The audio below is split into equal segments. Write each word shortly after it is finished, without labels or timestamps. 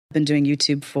Been doing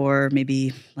YouTube for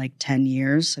maybe like 10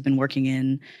 years. I've been working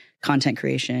in content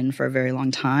creation for a very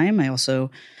long time. I also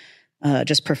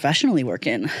just professionally work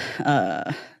in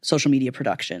social media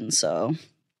production. So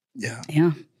yeah,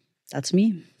 that's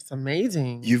me. It's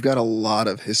amazing. You've got a lot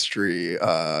of history,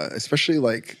 especially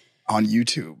like on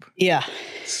YouTube. Yeah.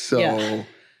 So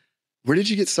where did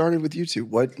you get started with YouTube?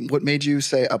 What made you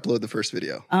say upload the first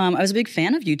video? I was a big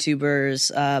fan of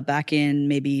YouTubers back in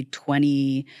maybe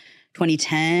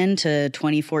 2010 to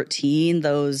 2014,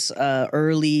 those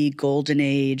early golden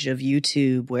age of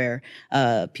YouTube where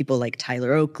people like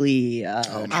Tyler Oakley,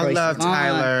 I love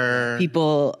Tyler.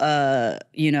 People, I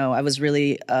was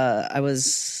really,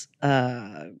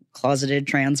 closeted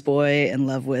trans boy in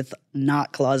love with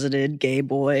not closeted gay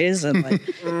boys. And like,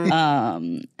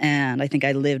 and I think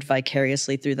I lived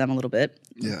vicariously through them a little bit.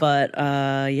 Yeah. But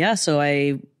so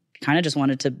I kind of just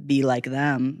wanted to be like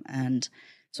them. And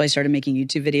so I started making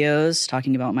YouTube videos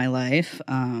talking about my life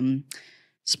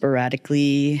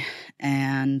sporadically.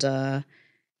 And then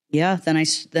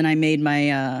I made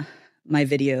my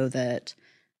video that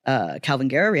Calvin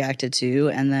Guerra reacted to,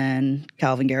 and then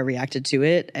Calvin Guerra reacted to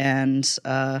it, and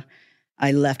I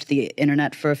left the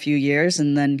internet for a few years,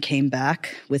 and then came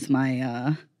back with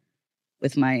my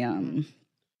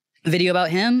video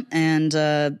about him,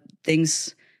 and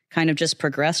things kind of just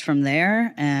progressed from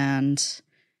there, and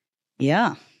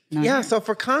so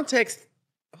for context,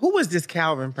 who was this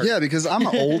Calvin person? Yeah, because I'm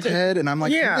an old head, and I'm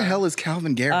like, who the hell is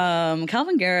Calvin Guerra?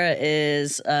 Calvin Guerra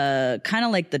is kind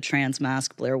of like the trans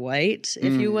mask Blair White,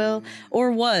 if you will,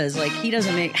 or was. Like, he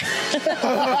doesn't make.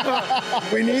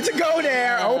 We need to go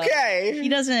there. Okay. He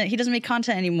doesn't make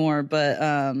content anymore,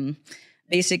 but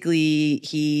basically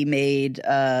he made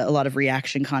a lot of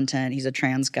reaction content. He's a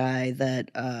trans guy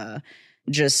that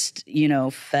just,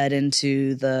 fed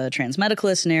into the trans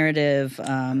medicalist narrative,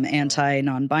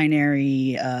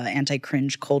 anti-non-binary,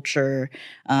 anti-cringe culture,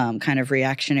 kind of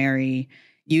reactionary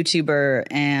YouTuber.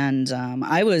 And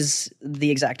I was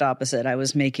the exact opposite. I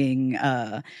was making,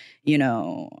 non-binary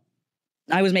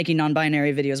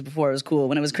videos before it was cool,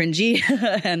 when it was cringy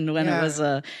and when it was,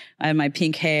 I had my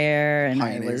pink hair and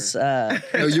Pioneer. I was... no,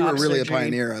 you were really a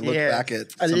pioneer. I look back at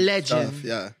a legend. Stuff.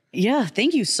 Yeah. Yeah,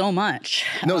 thank you so much.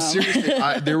 No, seriously,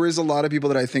 there was a lot of people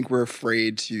that I think were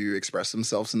afraid to express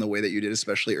themselves in the way that you did,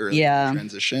 especially early in the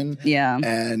transition. Yeah.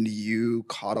 And you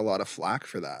caught a lot of flack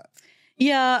for that.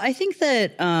 Yeah, I think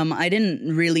that I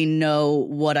didn't really know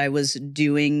what I was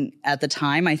doing at the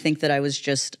time. I think that I was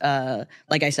just,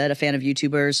 like I said, a fan of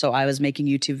YouTubers. So I was making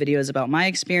YouTube videos about my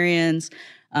experience.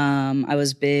 I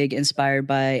was big inspired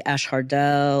by Ash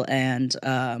Hardell and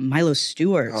Milo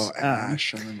Stewart. Oh,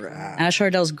 Ash. I remember Ash. Ash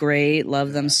Hardell's great.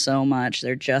 Love them so much.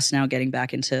 They're just now getting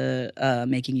back into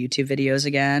making YouTube videos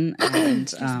again.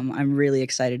 And I'm really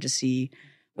excited to see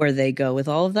where they go with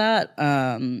all of that.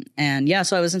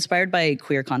 So I was inspired by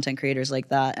queer content creators like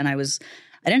that. And I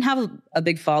didn't have a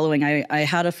big following. I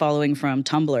had a following from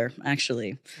Tumblr,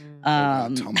 actually.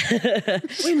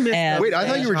 Tumblr. We missed Wait, I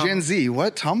thought you were Gen Z.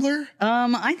 What, Tumblr?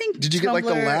 I think Did you Tumblr, get like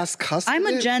the last cusp I'm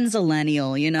of a it? Gen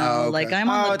Zillennial, Oh, okay. like I'm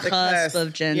on the cusp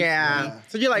of Gen Z. Yeah.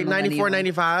 So you're like 94,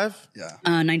 95?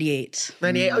 Yeah. 98.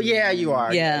 98? Oh, yeah, you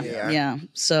are. Yeah.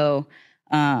 So,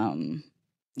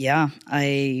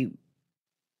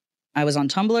 I was on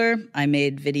Tumblr. I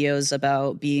made videos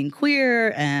about being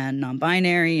queer and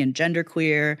non-binary and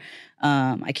genderqueer.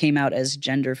 I came out as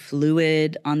gender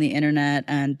fluid on the internet,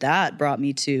 and that brought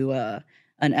me to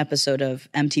an episode of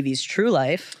MTV's True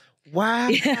Life. Wow.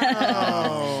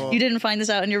 Yeah. You didn't find this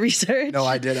out in your research? No,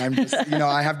 I did. I'm just,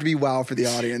 I have to be wow for the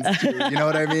audience too. You know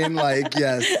what I mean? Like,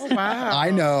 yes. Oh, wow. I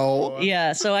know.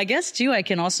 Yeah. So I guess too, I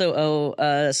can also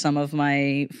owe some of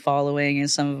my following and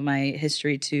some of my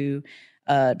history to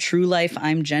True Life.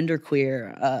 I'm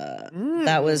genderqueer.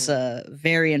 That was a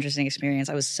very interesting experience.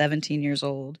 I was 17 years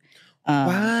old. When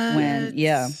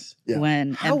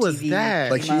How MTV was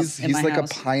that? Like he's like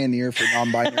house. a pioneer for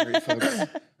non-binary folks.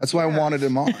 That's why I wanted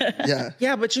him on. Yeah.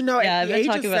 Yeah, but at the age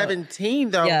of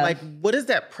 17, though, like, what does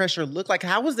that pressure look like?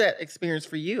 How was that experience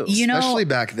for you? Especially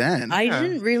back then. I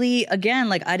didn't really, I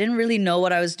didn't really know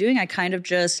what I was doing. I kind of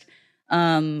just,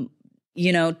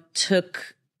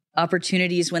 took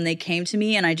opportunities when they came to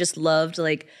me, and I just loved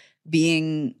like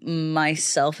being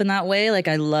myself in that way. Like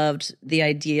I loved the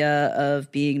idea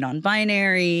of being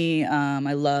non-binary.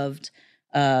 I loved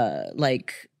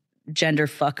like gender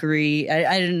fuckery. I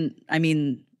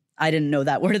didn't know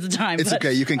that word at the time. It's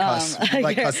okay. You can cuss. I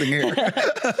like cussing here.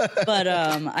 But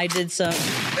I did some.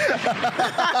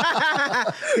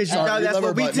 Because that's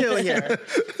what we do here.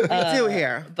 We do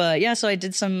here. But yeah, so I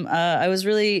did some. I was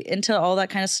really into all that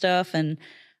kind of stuff, and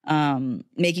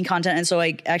making content. And so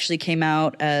I actually came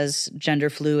out as gender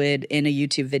fluid in a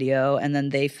YouTube video, and then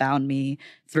they found me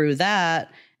through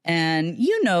that. And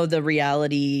the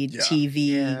reality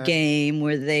TV game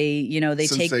where they, they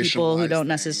take people who don't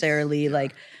necessarily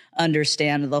like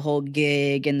understand the whole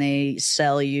gig, and they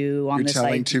sell you on this idea. You're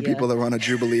telling two people that were on a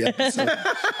Jubilee episode.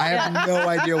 I have no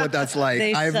idea what that's like.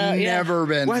 I've never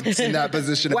been in that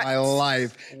position in my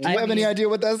life. Do you have any idea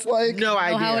what that's like? No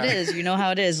idea. You know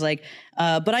how it is. Like,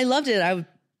 but I loved it. I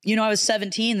was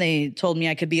 17. They told me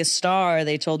I could be a star.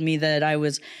 They told me that I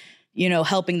was,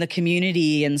 helping the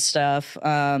community and stuff.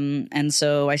 And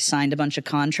so I signed a bunch of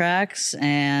contracts,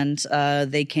 and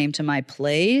they came to my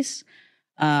place.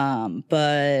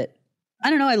 But I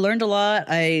don't know, I learned a lot.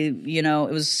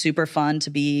 It was super fun to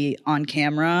be on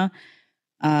camera.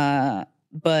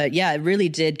 But yeah, it really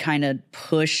did kind of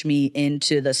push me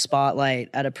into the spotlight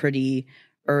at a pretty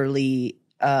early,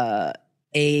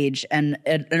 age, and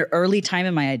at an early time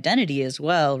in my identity as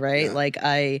well. Right. Yeah. Like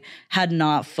I had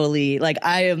not fully, like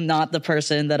I am not the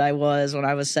person that I was when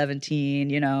I was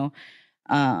 17,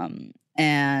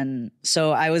 and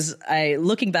so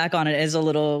looking back on it is a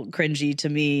little cringy to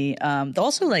me.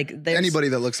 Also, like anybody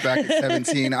that looks back at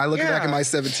 17, I look back at my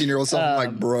 17-year-old self, I'm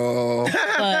like, bro.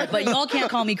 But y'all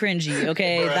can't call me cringy,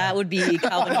 okay? That would be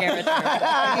Calvin Garrett territory.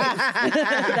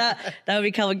 that would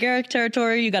be Calvin Garrett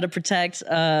territory. You got to protect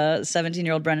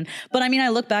 17-year-old Brennan. But I mean, I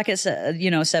look back at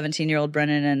 17-year-old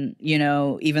Brennan, and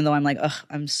even though I'm like, ugh,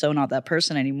 I'm so not that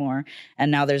person anymore. And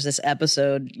now there's this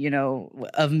episode,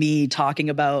 of me talking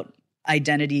about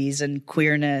identities and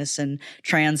queerness and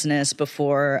transness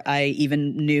before I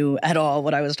even knew at all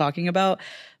what I was talking about.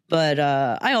 But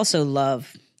I also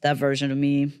love that version of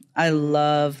me. I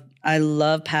love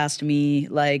past me.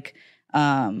 Like,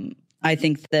 I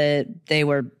think that they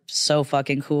were so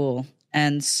fucking cool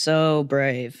and so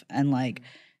brave, and like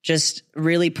just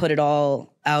really put it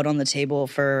all out on the table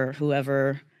for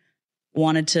whoever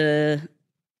wanted to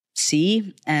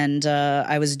see. And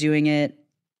I was doing it,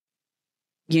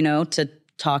 to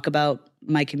talk about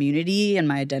my community and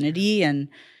my identity. And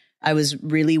I was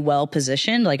really well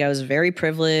positioned. Like I was very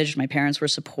privileged. My parents were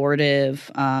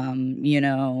supportive. I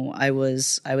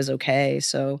was okay.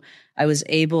 So I was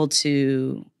able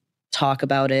to talk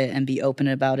about it and be open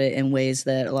about it in ways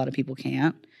that a lot of people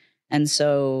can't. And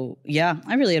so, yeah,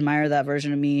 I really admire that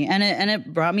version of me, and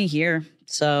it brought me here.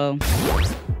 So